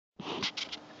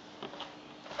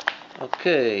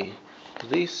Okay,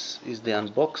 this is the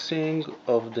unboxing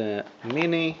of the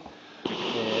mini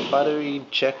battery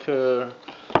checker,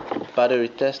 battery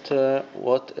tester,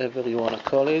 whatever you want to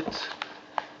call it.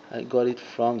 I got it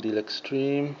from Deal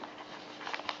Extreme.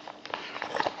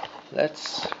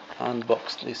 Let's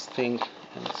unbox this thing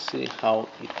and see how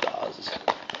it does.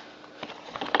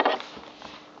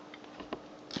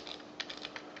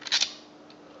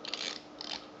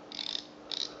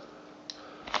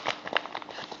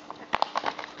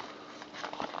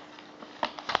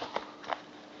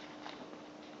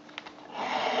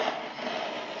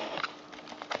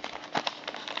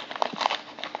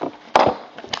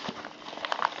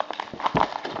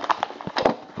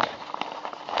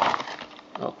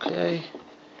 Okay,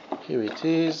 here it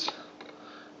is.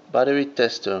 Battery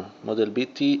tester, model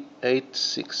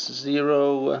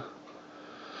BT860.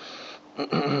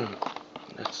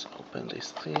 Let's open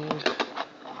this thing.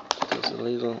 There's a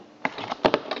little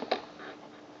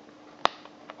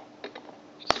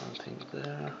something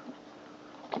there.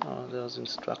 Oh, there's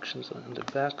instructions on the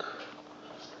back.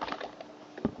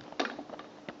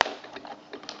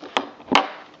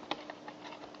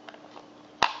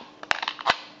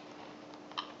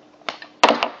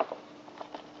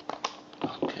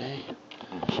 Okay,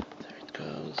 there it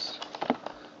goes.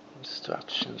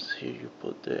 Instructions. Here you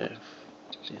put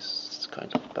this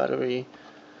kind of battery.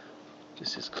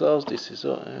 This is closed. This is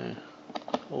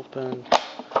open.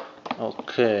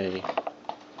 Okay.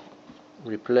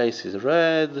 Replace is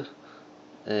red,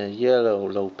 yellow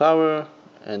low power,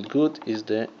 and good is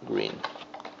the green.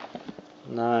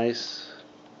 Nice.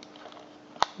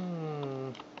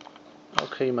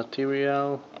 Okay,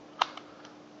 material.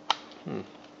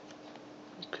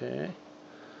 Okay.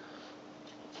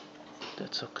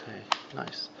 That's okay.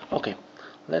 Nice. Okay,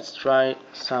 let's try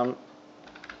some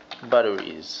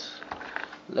batteries.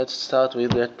 Let's start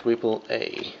with the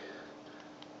AAA.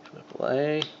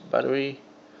 AAA battery.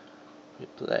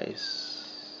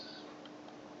 Replace.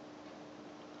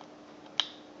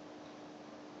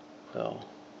 Oh,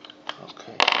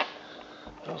 okay.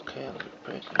 Okay, I'll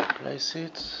replace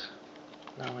it.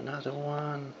 Now another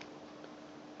one.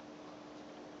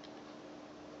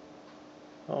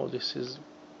 Oh, this is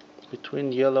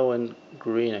between yellow and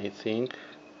green, I think.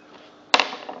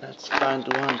 Let's find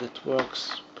one that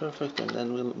works perfect and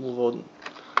then we'll move on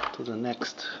to the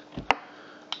next.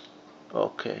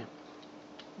 Okay,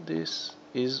 this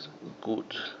is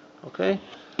good. Okay,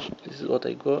 this is what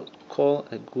I call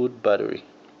a good battery.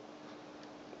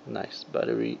 Nice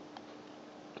battery,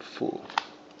 full.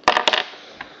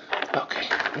 Okay,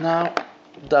 now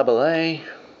AA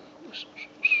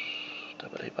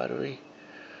battery.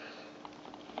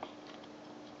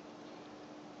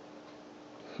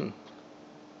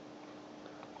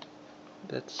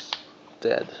 That's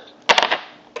dead.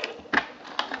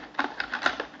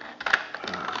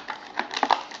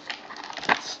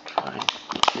 Let's try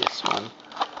this one.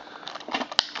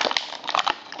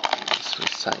 This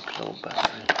recyclable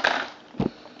battery.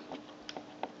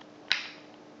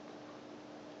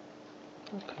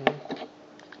 Okay,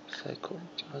 recycled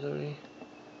battery.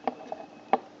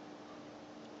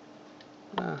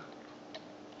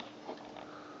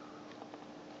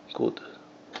 Good.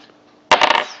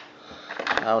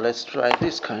 Now let's try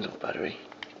this kind of battery.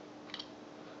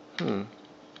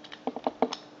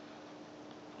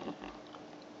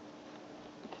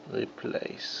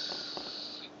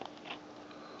 Replace.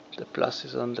 The plus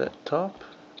is on the top.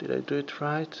 Did I do it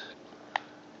right?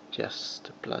 Yes,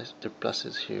 the plus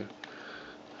is here.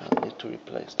 I'll need to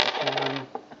replace that one.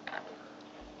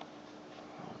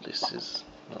 Oh, this is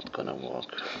not gonna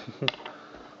work. Do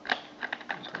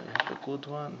I have a good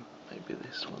one? Maybe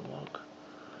this will work.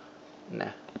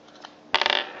 Nah.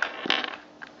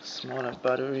 Smaller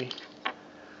battery.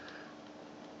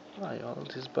 Why all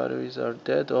these batteries are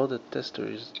dead? Oh, the tester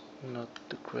is not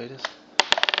the greatest.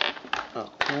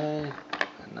 Okay,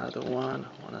 another one.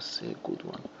 I wanna see a good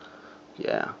one.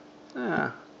 Yeah.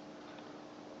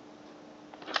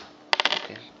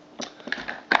 Okay.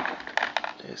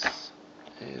 This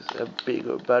is a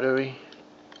bigger battery.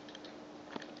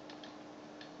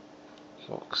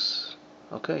 Box.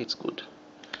 Okay, it's good.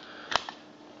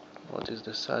 What is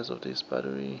the size of this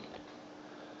battery?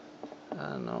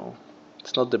 I don't know.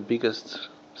 It's not the biggest.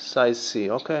 Size C.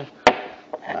 Okay.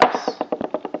 Nice.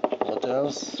 What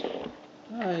else?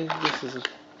 This is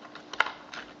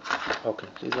okay.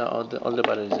 These are all the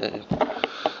batteries.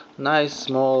 Nice,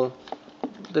 small.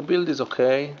 The build is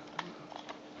okay.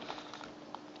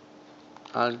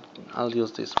 I'll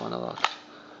use this one a lot.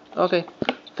 Okay.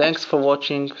 Thanks for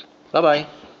watching. Bye bye.